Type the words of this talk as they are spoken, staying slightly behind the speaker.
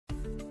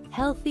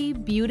Healthy,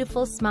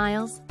 beautiful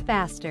smiles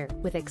faster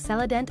with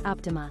AcceleDent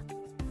Optima.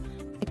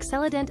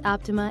 AcceleDent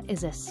Optima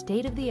is a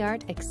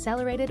state-of-the-art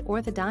accelerated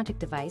orthodontic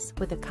device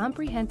with a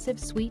comprehensive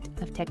suite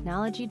of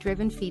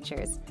technology-driven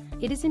features.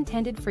 It is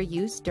intended for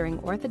use during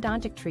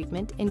orthodontic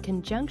treatment in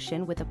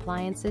conjunction with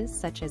appliances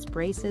such as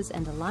braces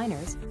and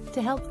aligners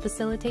to help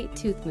facilitate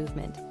tooth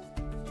movement.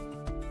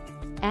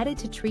 Added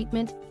to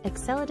treatment,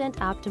 AcceleDent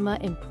Optima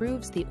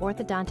improves the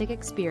orthodontic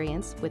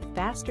experience with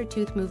faster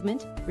tooth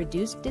movement,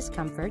 reduced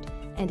discomfort,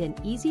 and an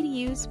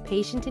easy-to-use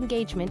patient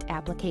engagement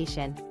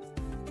application.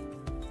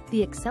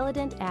 The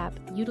AcceleDent app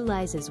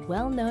utilizes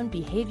well-known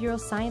behavioral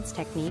science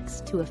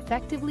techniques to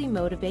effectively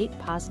motivate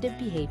positive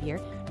behavior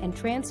and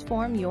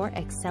transform your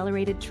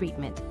accelerated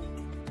treatment.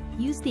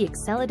 Use the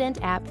AcceleDent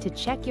app to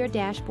check your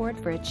dashboard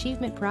for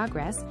achievement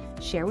progress,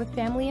 share with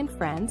family and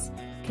friends,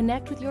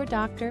 connect with your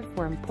doctor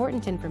for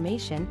important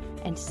information,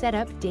 and set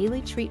up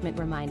daily treatment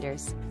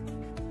reminders.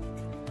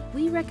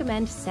 We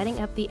recommend setting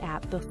up the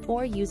app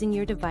before using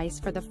your device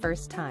for the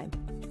first time.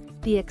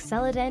 The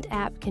AcceleDent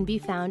app can be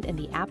found in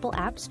the Apple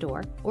App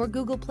Store or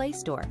Google Play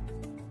Store.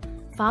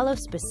 Follow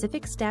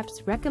specific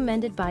steps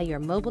recommended by your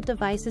mobile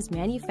device's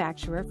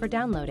manufacturer for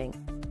downloading.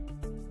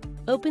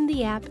 Open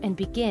the app and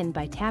begin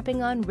by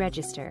tapping on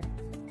Register.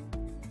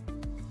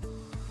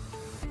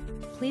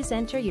 Please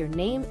enter your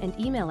name and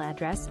email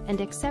address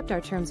and accept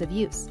our terms of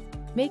use.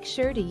 Make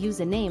sure to use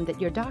a name that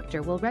your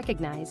doctor will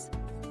recognize.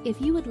 If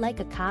you would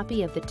like a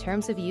copy of the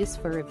terms of use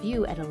for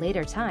review at a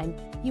later time,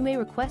 you may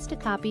request a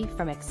copy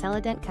from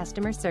AcceleDent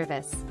Customer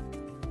Service.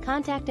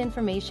 Contact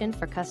information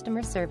for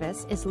customer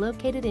service is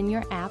located in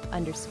your app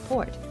under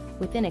Support,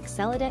 within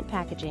AcceleDent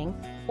packaging,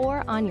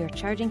 or on your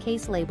charging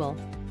case label.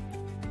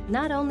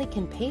 Not only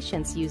can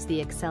patients use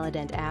the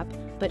AcceleDent app,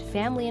 but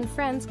family and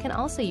friends can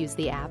also use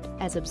the app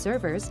as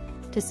observers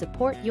to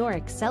support your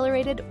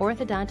accelerated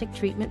orthodontic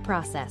treatment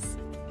process.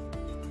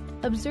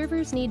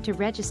 Observers need to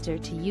register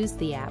to use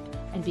the app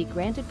and be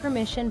granted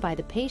permission by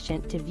the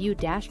patient to view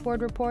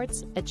dashboard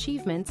reports,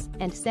 achievements,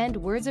 and send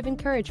words of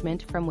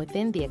encouragement from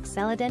within the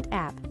AcceleDent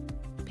app.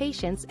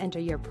 Patients enter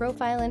your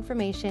profile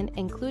information,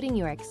 including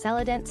your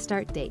AcceleDent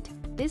start date.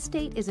 This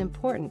date is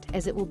important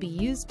as it will be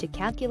used to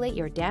calculate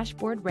your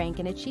dashboard rank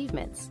and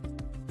achievements.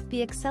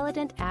 The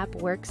AcceleDent app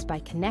works by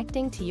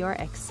connecting to your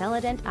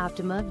AcceleDent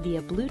Optima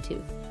via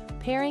Bluetooth.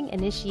 Pairing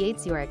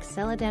initiates your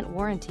AcceleDent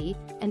warranty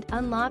and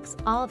unlocks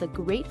all the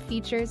great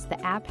features the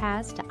app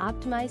has to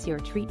optimize your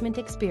treatment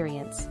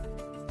experience.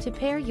 To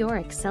pair your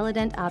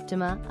AcceleDent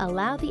Optima,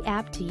 allow the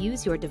app to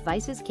use your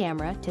device's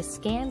camera to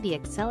scan the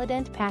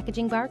AcceleDent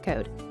packaging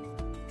barcode.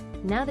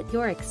 Now that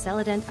your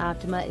AcceleDent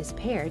Optima is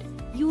paired,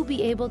 you will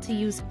be able to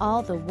use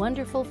all the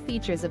wonderful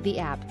features of the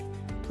app.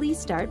 Please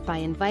start by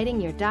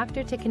inviting your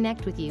doctor to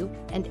connect with you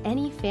and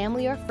any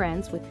family or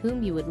friends with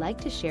whom you would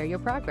like to share your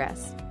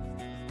progress.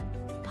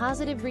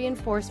 Positive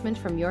reinforcement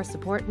from your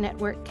support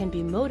network can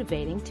be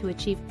motivating to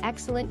achieve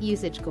excellent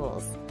usage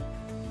goals.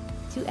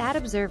 To add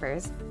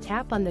observers,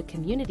 tap on the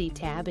Community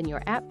tab in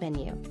your app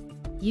menu.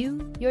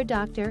 You, your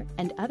doctor,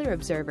 and other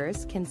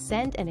observers can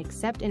send and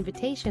accept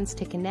invitations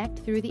to connect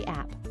through the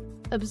app.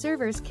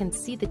 Observers can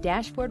see the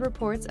dashboard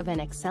reports of an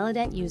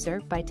AcceleDent user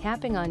by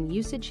tapping on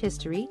Usage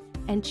History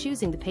and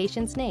choosing the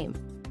patient's name.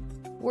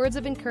 Words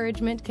of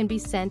encouragement can be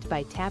sent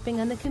by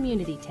tapping on the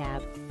Community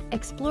tab.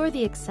 Explore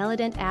the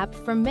AcceleDent app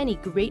for many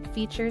great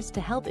features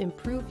to help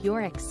improve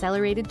your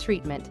accelerated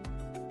treatment.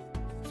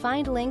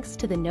 Find links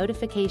to the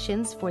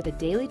notifications for the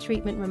daily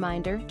treatment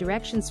reminder,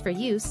 directions for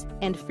use,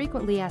 and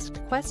frequently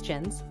asked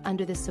questions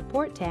under the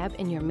Support tab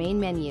in your main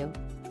menu.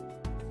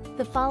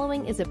 The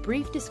following is a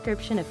brief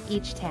description of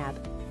each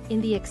tab.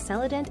 In the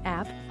AcceleDent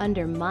app,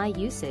 under My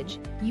Usage,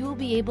 you will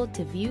be able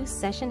to view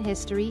session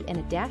history in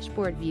a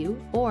dashboard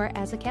view or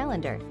as a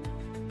calendar.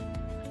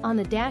 On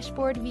the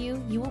dashboard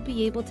view, you will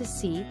be able to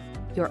see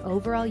your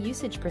overall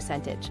usage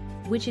percentage,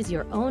 which is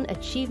your own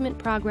achievement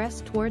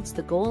progress towards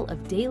the goal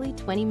of daily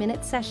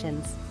 20-minute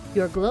sessions,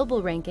 your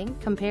global ranking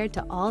compared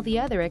to all the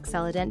other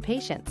AcceleDent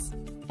patients,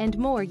 and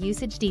more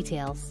usage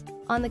details.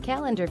 On the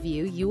calendar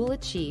view, you will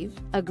achieve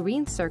a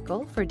green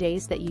circle for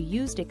days that you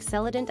used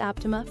AcceleDent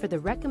Optima for the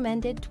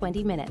recommended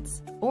 20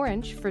 minutes,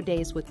 orange for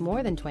days with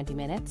more than 20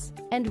 minutes,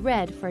 and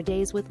red for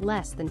days with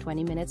less than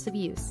 20 minutes of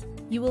use.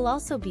 You will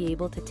also be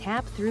able to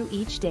tap through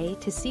each day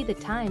to see the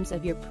times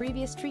of your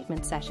previous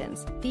treatment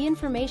sessions. The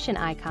information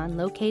icon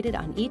located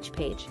on each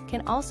page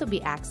can also be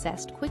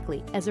accessed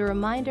quickly as a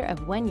reminder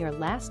of when your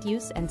last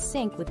use and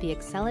sync with the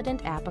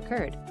AcceleDent app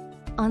occurred.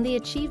 On the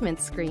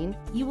Achievements screen,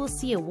 you will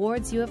see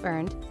awards you have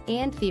earned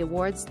and the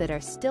awards that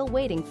are still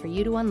waiting for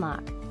you to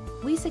unlock.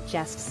 We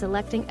suggest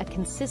selecting a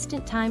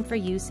consistent time for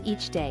use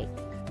each day.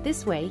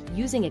 This way,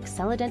 using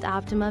AcceleDent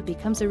Optima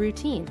becomes a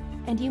routine,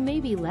 and you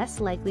may be less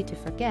likely to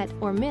forget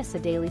or miss a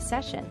daily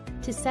session.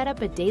 To set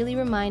up a daily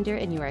reminder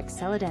in your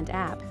AcceleDent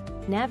app,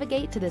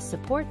 navigate to the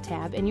Support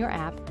tab in your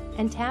app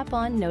and tap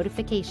on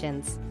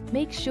Notifications.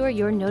 Make sure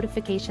your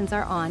notifications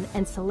are on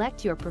and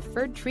select your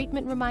preferred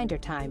treatment reminder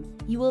time.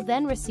 You will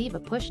then receive a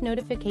push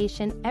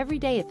notification every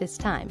day at this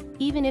time,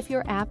 even if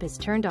your app is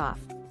turned off.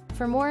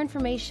 For more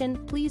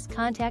information, please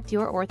contact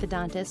your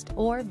orthodontist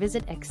or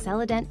visit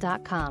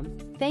AcceleDent.com.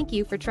 Thank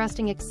you for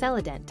trusting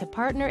AcceleDent to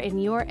partner in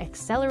your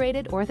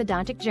accelerated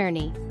orthodontic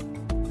journey.